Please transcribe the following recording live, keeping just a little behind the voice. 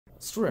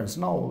Students,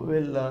 now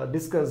we'll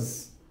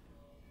discuss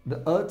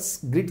the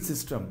Earth's grid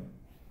system.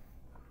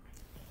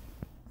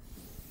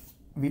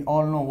 We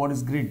all know what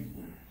is grid.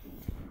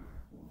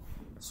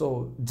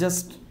 So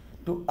just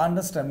to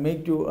understand,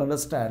 make you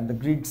understand, the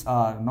grids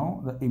are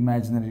the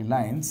imaginary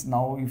lines.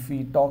 Now if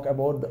we talk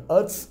about the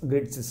Earth's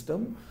grid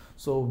system,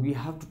 so we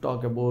have to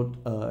talk about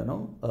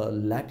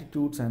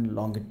latitudes and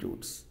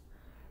longitudes.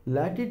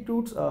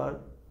 Latitudes are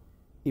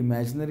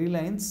imaginary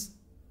lines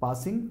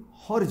passing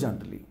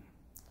horizontally,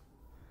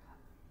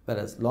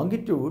 whereas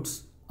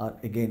longitudes are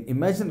again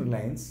imaginary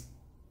lines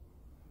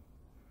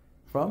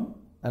from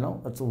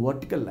it's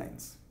vertical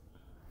lines.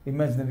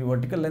 Imaginary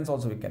vertical lines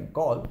also we can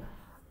call,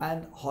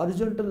 and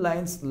horizontal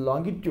lines,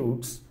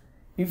 longitudes.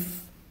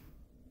 If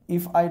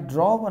I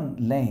draw one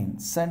line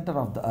center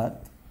of the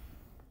Earth,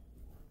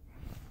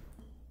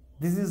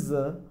 this is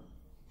the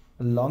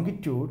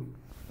longitude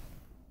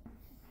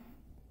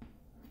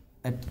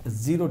at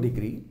 0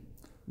 degree.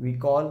 We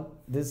call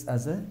this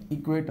as an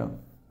equator.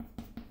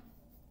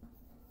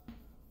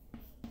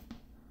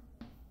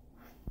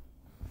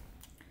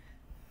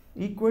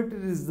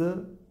 Equator is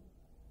the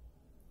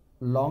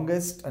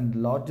longest and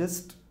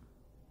largest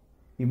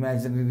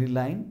imaginary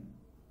line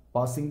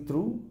passing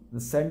through the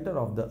center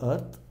of the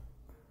Earth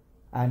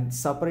and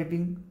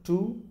separating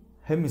two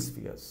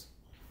hemispheres.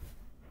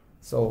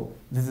 So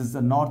this is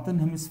the northern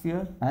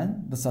hemisphere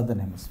and the southern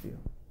hemisphere.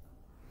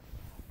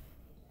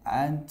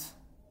 And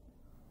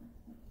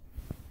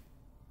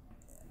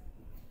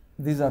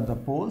these are the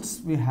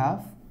poles. We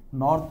have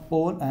North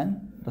Pole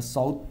and the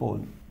South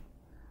Pole.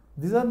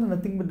 These are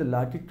nothing but the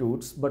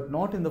latitudes, but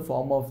not in the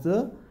form of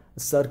the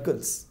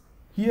circles.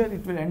 Here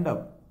it will end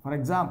up, for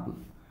example,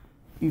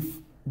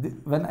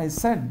 when I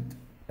said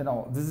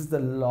this is the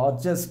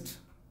largest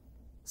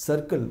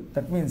circle,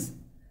 that means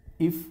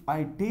if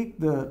I take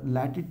the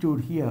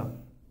latitude here,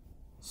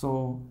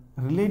 so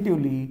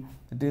relatively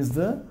it is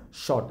the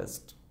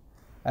shortest,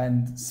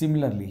 and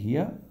similarly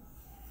here,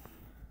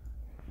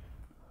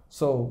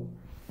 so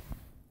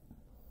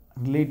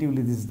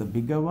relatively this is the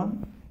bigger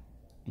one,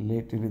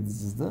 relatively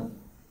this is the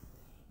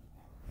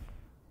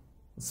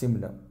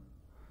similar.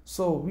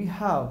 So we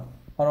have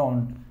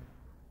around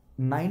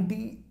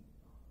 90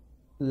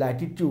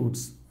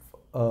 latitudes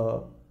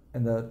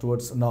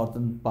towards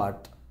northern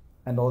part,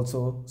 and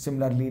also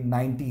similarly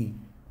 90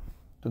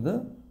 to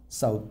the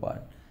south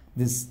part.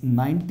 This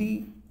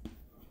 90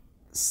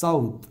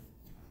 south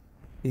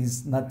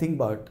is nothing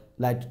but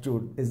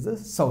latitude is the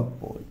South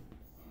Pole.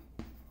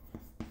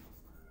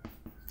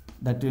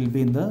 That will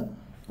be in the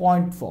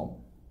point form.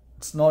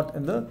 It's not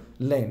in the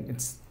line,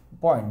 it's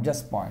point,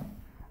 just point.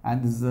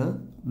 And this is the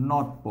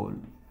North Pole.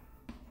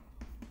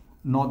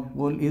 North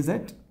Pole is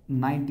at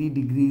 90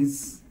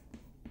 degrees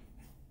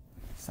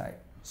side.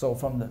 So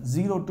from the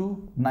 0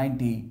 to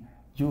 90,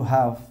 you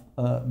have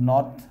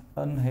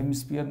northern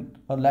hemisphere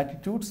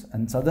latitudes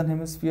and southern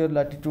hemisphere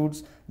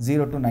latitudes,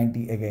 0 to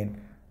 90 again.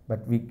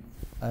 But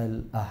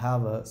I'll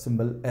have a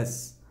symbol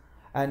S,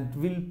 and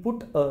we'll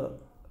put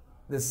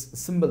this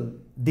symbol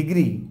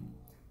degree,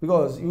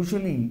 because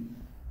usually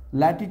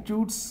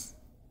latitudes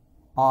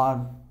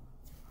are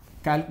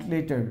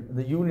calculated,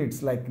 the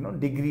units like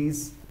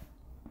degrees,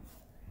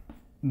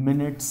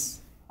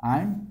 minutes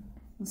and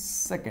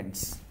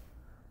seconds.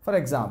 For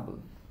example,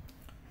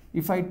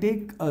 if I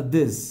take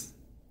this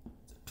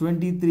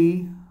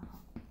 23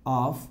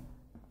 of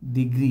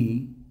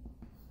degree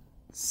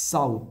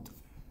south,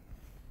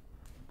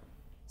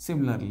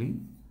 similarly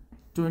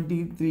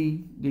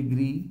 23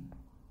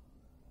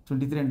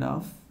 and a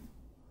half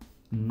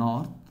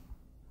north,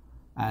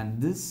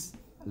 and this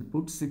I'll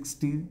put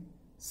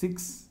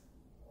 66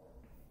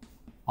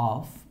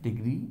 of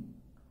degree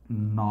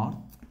north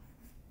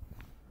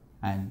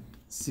and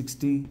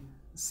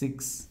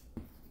 66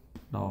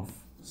 of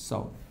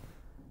south.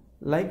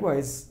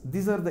 Likewise,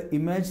 these are the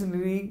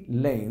imaginary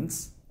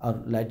lanes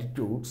or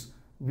latitudes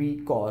we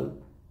call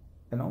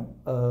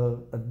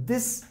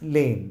this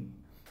lane,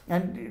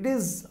 and it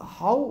is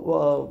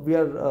how we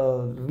are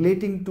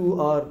relating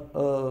to our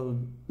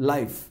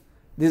life.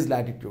 These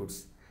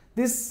latitudes,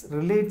 this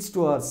relates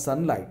to our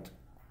sunlight,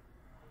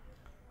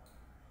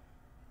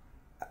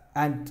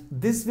 and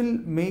this will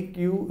make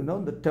you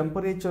the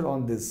temperature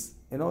on this.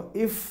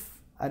 If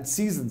at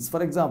seasons,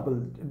 for example,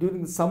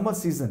 during the summer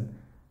season,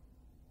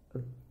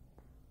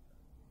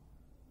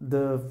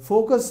 the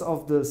focus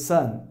of the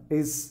sun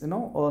is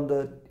on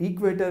the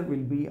equator,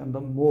 will be on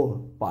the more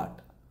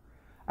part.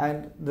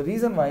 And the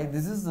reason why,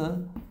 this is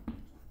the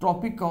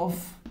Tropic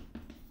of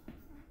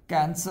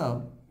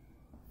Cancer,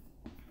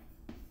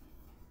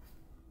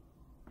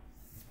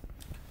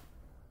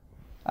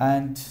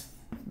 and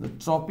the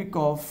Tropic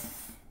of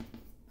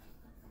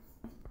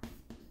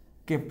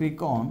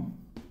Capricorn,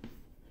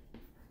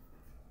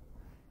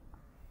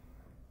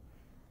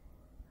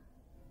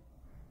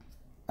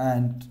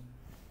 and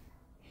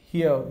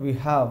here we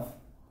have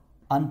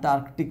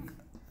Antarctic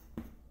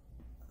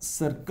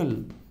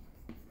Circle,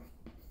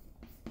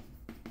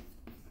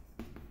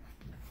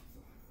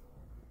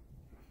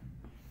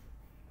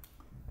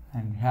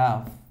 and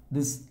have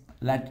this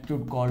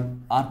latitude called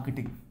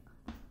Arctic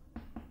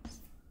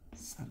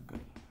circle.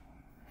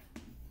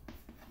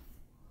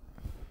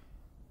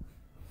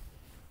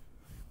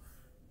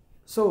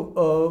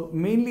 So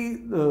mainly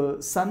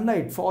the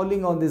sunlight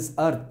falling on this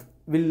earth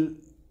will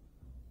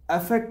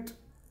affect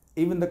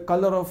even the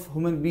color of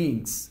human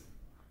beings.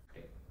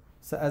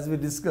 So as we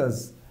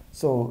discussed,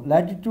 so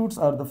latitudes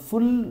are the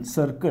full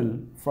circle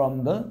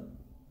from the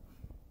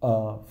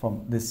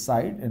from this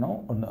side, you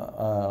know, on,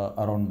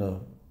 around the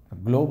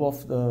globe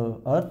of the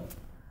earth,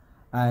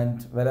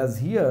 and whereas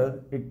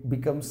here it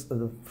becomes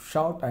the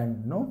short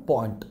and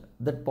point.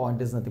 That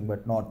point is nothing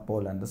but North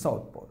Pole and the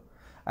South Pole.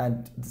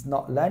 And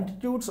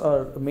latitudes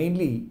are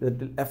mainly that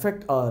will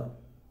affect our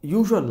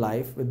usual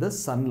life with the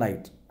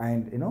sunlight,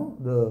 and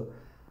the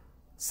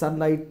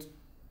sunlight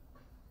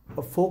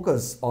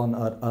focus on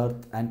our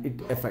earth and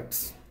it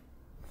affects.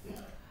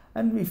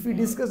 And if we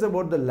discuss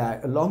about the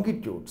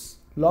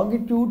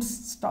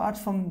longitudes start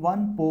from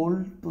one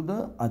pole to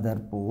the other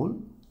pole,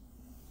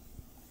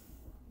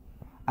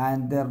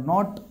 and they are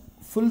not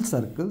full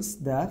circles,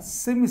 they are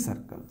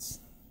semicircles.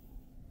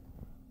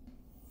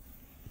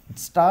 It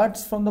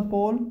starts from the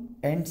pole,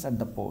 ends at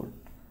the pole,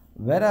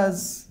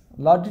 whereas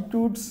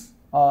latitudes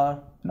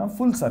are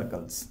full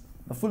circles,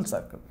 the full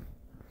circle.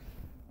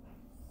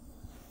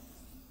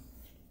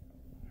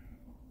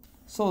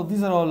 So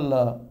these are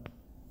all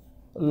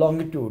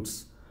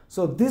longitudes.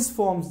 So this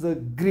forms the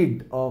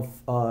grid of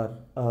our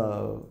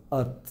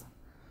earth.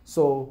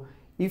 So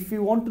if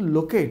you want to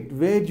locate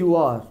where you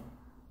are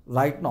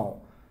right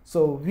now,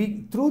 so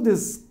we through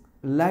this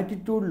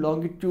latitude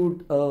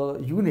longitude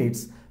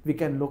units we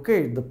can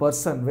locate the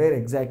person where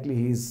exactly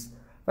he is.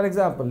 For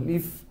example,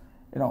 if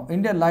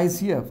India lies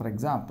here, for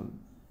example,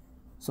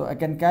 so I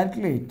can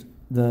calculate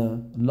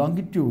the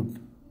longitude,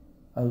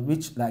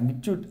 which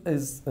longitude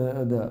is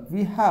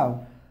we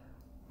have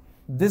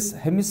this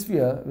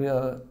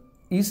hemisphere,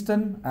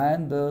 eastern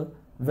and the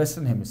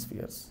western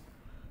hemispheres.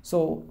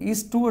 So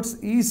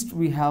towards east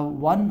we have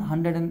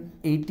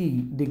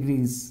 180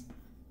 degrees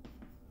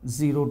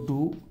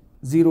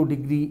 0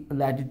 degree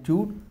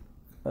latitude,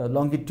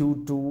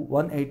 longitude to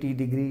 180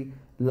 degree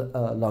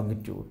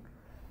longitude,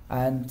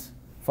 and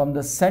from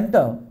the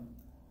center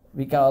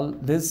we call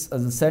this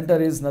as the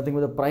center is nothing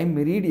but the prime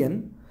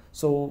meridian.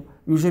 So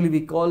usually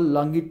we call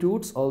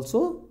longitudes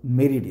also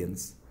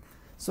meridians.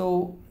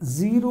 So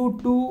 0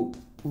 to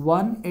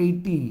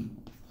 180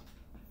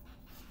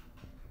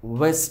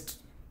 west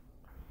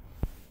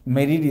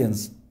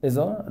meridians is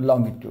a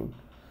longitude.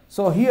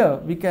 So here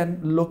we can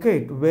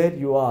locate where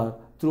you are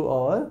through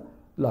our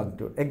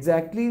longitude,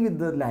 exactly with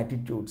the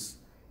latitudes.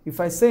 If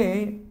I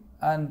say,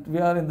 and we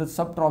are in the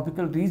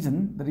subtropical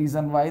region, the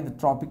reason why the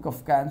Tropic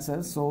of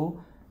Cancer, so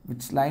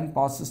which line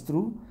passes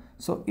through.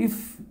 So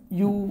if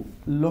you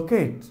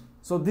locate,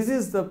 so this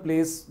is the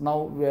place now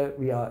where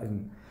we are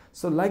in.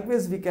 So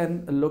likewise we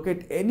can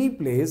locate any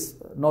place,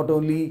 not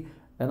only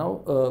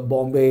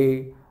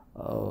Bombay,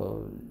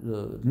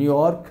 New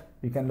York,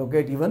 we can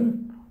locate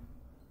even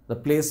the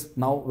place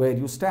now where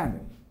you stand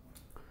in.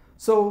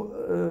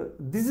 So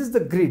this is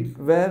the grid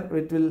where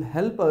it will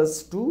help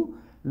us to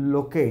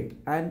locate,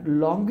 and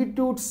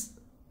longitudes,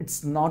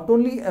 it's not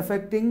only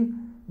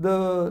affecting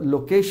the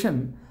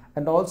location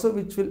and also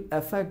which will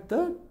affect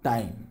the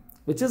time,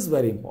 which is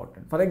very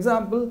important. For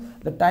example,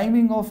 the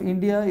timing of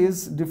India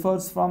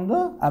differs from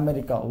the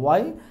America.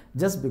 Why?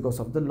 Just because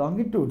of the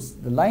longitudes.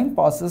 The line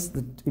passes,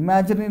 the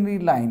imaginary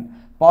line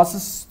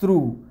passes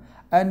through,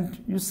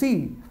 and you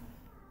see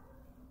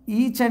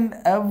each and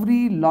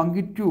every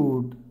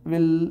longitude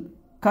will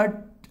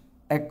cut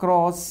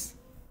across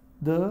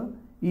the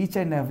each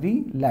and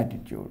every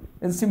latitude,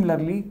 and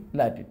similarly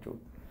latitude.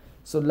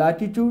 So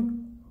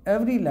latitude,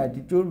 every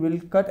latitude will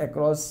cut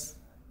across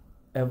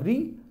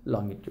every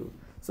longitude.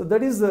 So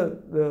that is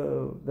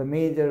the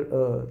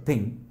major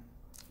thing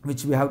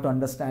which we have to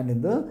understand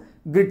in the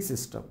grid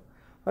system.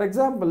 For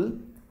example,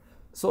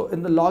 so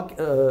in the log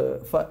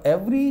for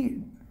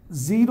every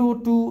 0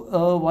 to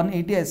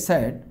 180 I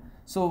said,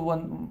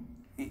 so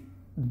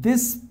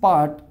this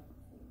part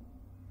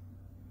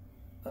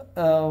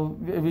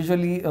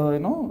visually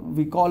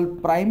we call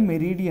prime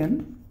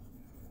meridian,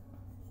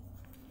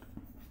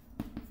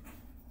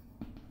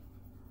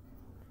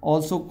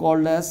 also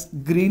called as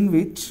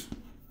Greenwich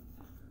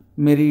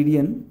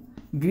meridian.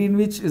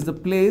 Greenwich is the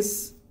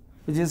place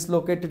which is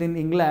located in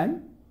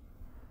England,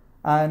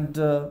 and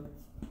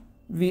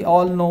we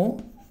all know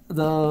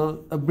the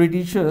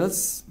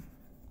Britishers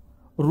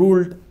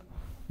ruled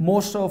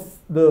most of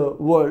the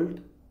world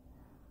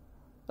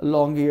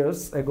long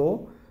years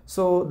ago.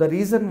 So the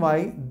reason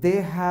why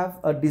they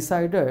have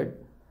decided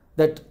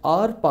that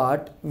our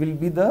part will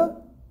be the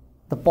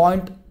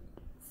point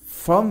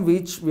from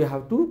which we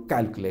have to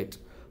calculate.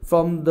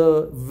 From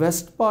the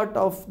west part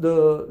of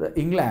the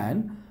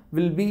England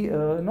will be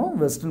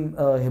western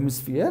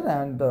hemisphere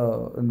and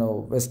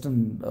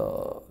western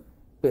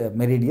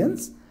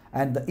meridians,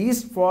 and the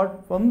east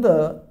part from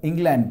the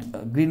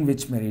England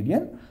Greenwich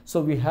meridian. So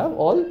we have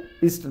all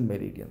eastern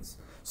meridians.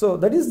 So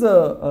that is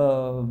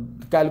the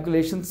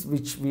calculations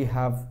which we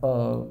have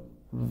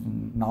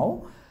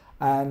now.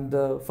 And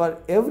for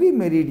every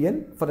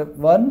meridian, for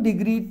 1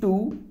 degree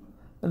to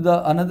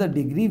the another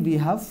degree, we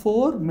have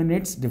 4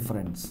 minutes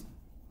difference.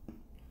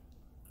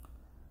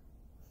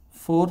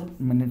 4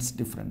 minutes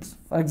difference.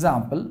 For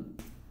example,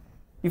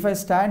 if I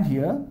stand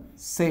here,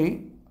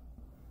 say,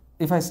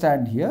 if I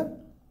stand here,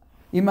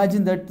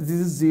 imagine that this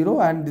is 0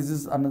 and this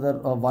is another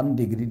 1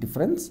 degree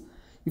difference.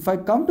 If I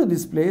come to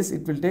this place,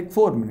 it will take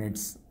 4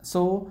 minutes.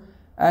 So,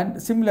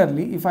 and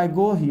similarly, if I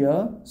go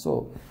here,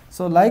 so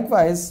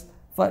likewise,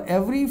 for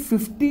every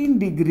 15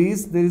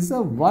 degrees, there is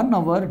a 1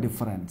 hour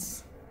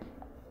difference.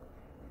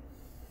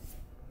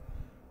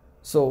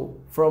 So,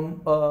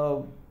 from,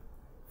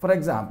 for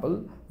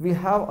example, we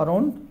have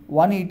around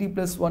 180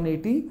 plus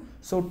 180.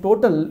 So,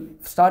 total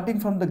starting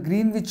from the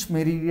Greenwich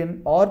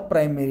meridian or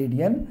prime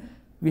meridian,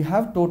 we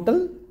have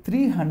total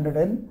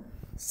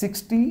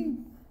 360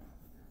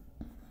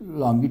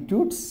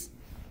 longitudes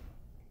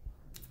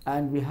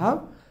and we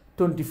have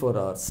 24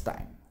 hours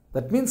time.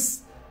 That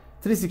means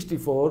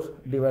 364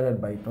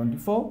 divided by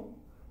 24.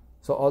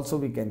 So, also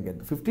we can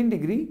get 15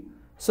 degree.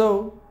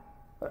 So,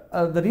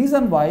 the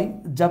reason why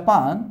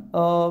Japan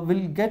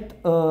will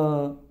get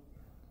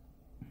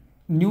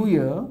New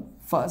Year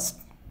first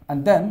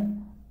and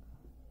then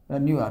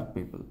New York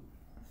people,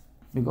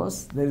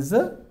 because there is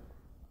a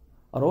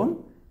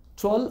around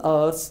 12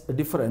 hours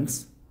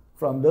difference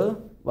from the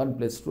one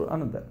place to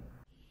another.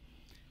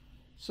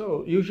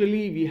 So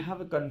usually we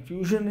have a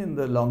confusion in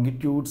the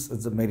longitudes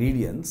as the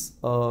meridians.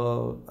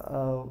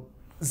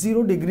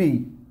 0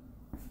 degree,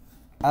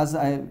 as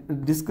I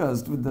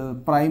discussed with the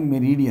prime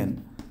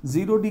meridian,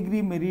 0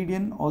 degree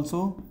meridian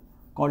also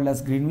called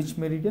as Greenwich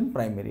meridian,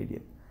 prime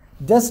meridian.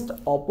 Just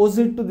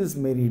opposite to this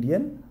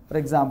meridian, for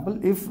example,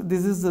 if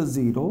this is the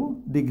 0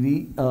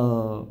 degree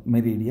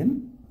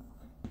meridian,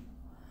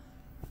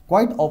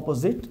 quite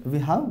opposite we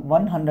have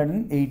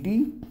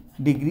 180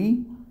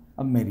 degree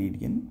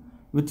meridian,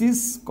 which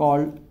is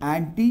called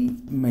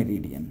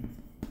anti-meridian.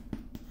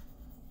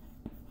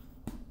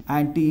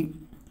 Anti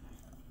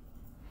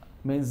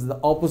means the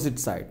opposite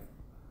side.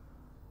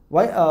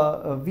 Why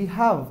we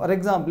have, for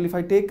example, if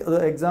I take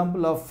the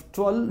example of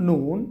 12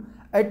 noon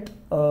at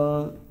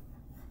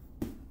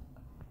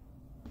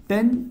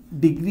 10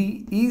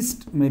 degree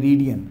east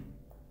meridian.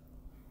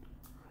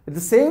 At the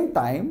same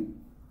time,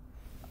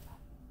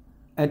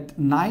 at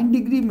 9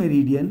 degree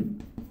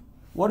meridian,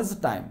 what is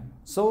the time?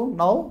 So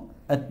now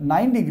at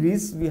 9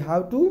 degrees, we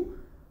have to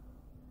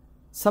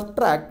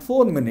subtract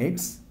 4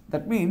 minutes.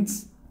 That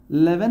means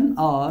 11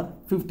 hour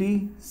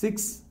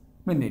 56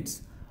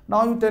 minutes.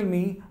 Now you tell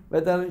me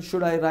whether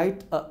should I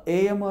write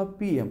AM or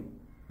PM,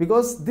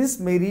 because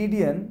this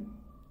meridian,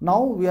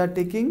 now we are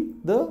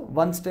taking the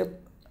one step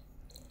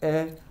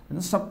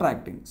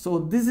subtracting. So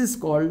this is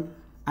called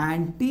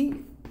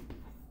anti-meridian.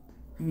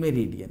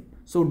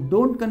 So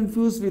don't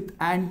confuse with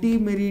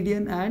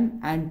anti-meridian and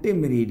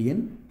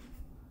anti-meridian.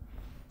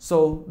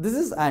 So this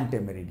is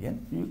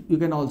anti-meridian. You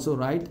can also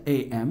write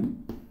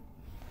AM.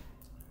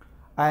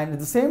 And at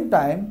the same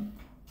time,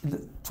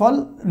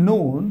 12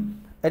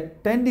 noon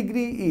at 10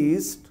 degree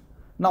east.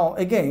 Now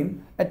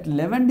again at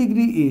 11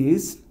 degree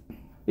east,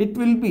 it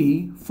will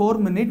be 4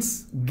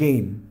 minutes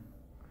gain.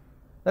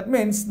 That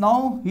means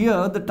now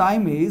here the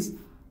time is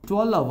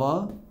 12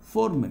 hour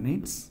 4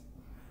 minutes.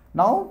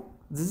 Now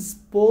this is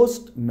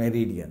post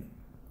meridian.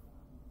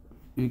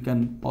 You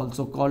can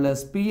also call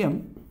as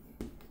PM.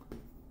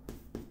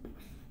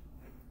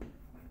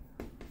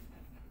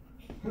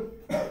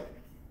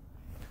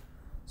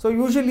 So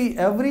usually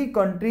every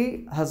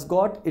country has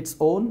got its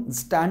own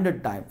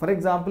standard time. For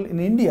example, in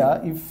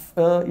India,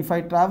 if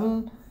I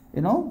travel,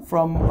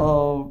 from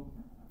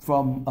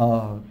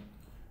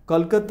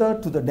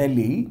Kolkata to the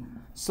Delhi,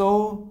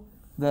 so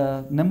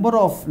the number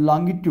of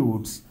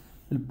longitudes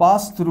will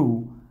pass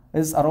through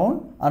is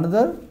around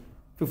another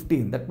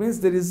 15. That means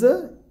there is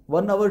a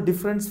 1 hour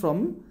difference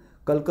from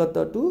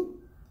Kolkata to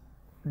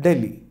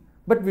Delhi.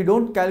 But we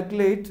don't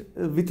calculate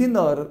within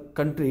our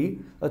country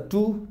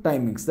 2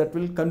 timings. That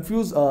will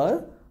confuse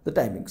the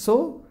timing.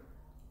 So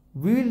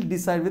we will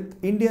decide with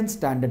Indian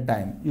Standard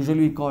Time.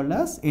 Usually called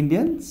as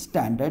Indian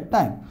Standard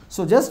Time.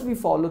 So just we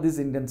follow this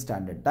Indian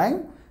Standard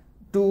Time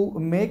to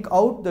make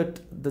out that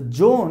the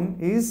zone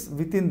is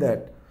within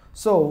that.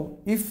 So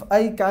if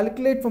I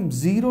calculate from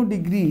 0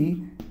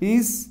 degree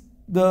is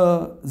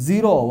the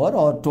 0 hour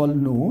or 12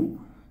 noon.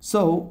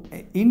 So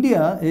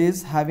India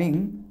is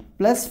having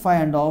plus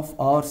 5.5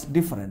 hours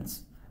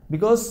difference,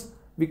 because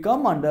we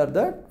come under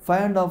that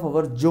 5.5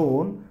 hour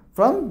zone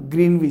from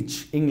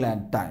Greenwich,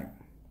 England time.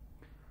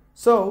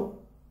 So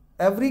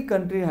every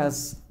country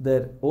has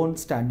their own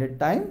standard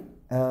time.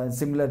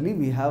 Similarly,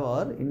 we have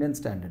our Indian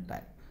Standard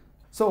Time.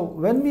 So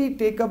when we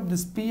take up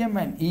this PM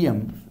and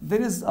EM,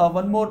 there is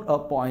one more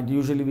point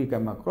usually we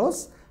come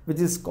across, which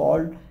is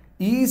called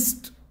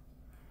East.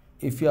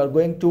 If you are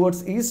going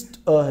towards East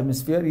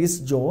hemisphere,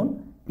 East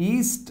zone,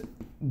 East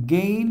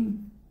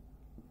gain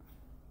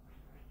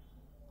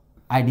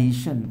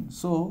addition.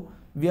 So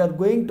we are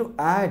going to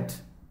add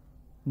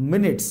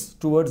minutes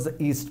towards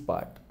the east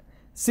part.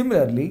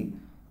 Similarly,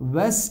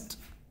 West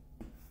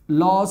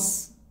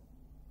loss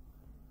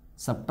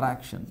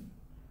subtraction.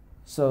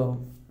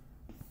 So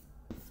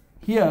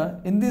here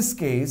in this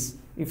case,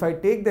 if I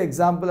take the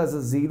example as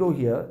a 0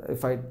 here,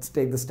 if I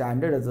take the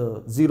standard as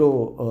a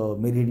 0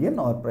 meridian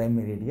or prime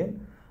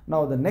meridian,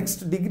 now the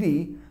next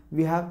degree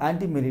we have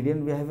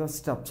anti-meridian, we have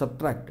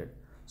subtracted.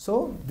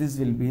 So this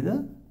will be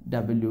the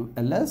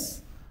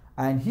WLS,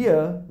 and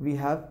here we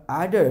have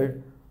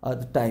added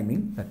the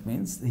timing, that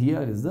means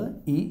here is the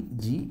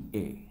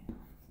EGA.